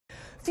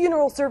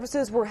Funeral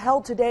services were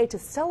held today to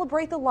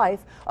celebrate the life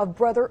of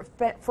Brother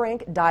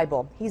Frank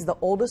Deibel. He's the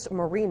oldest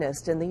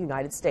Marianist in the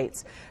United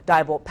States.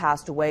 Deibel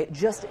passed away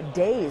just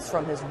days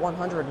from his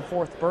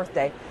 104th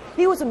birthday.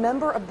 He was a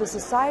member of the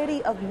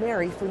Society of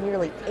Mary for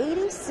nearly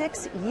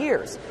 86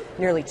 years.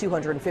 Nearly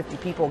 250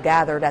 people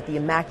gathered at the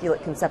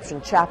Immaculate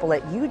Conception Chapel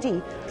at UD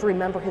to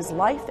remember his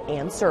life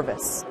and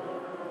service.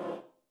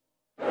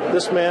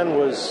 This man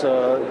was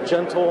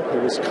gentle, he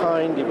was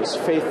kind, he was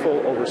faithful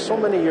over so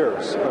many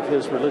years of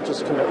his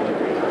religious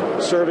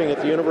commitment, serving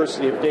at the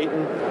University of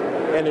Dayton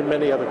and in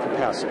many other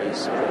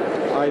capacities.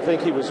 I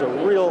think he was a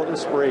real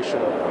inspiration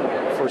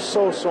for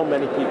so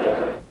many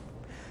people.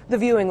 The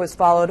viewing was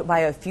followed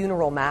by a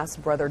funeral mass.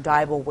 Brother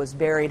Deibel was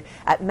buried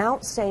at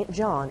Mount St.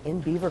 John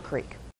in Beavercreek.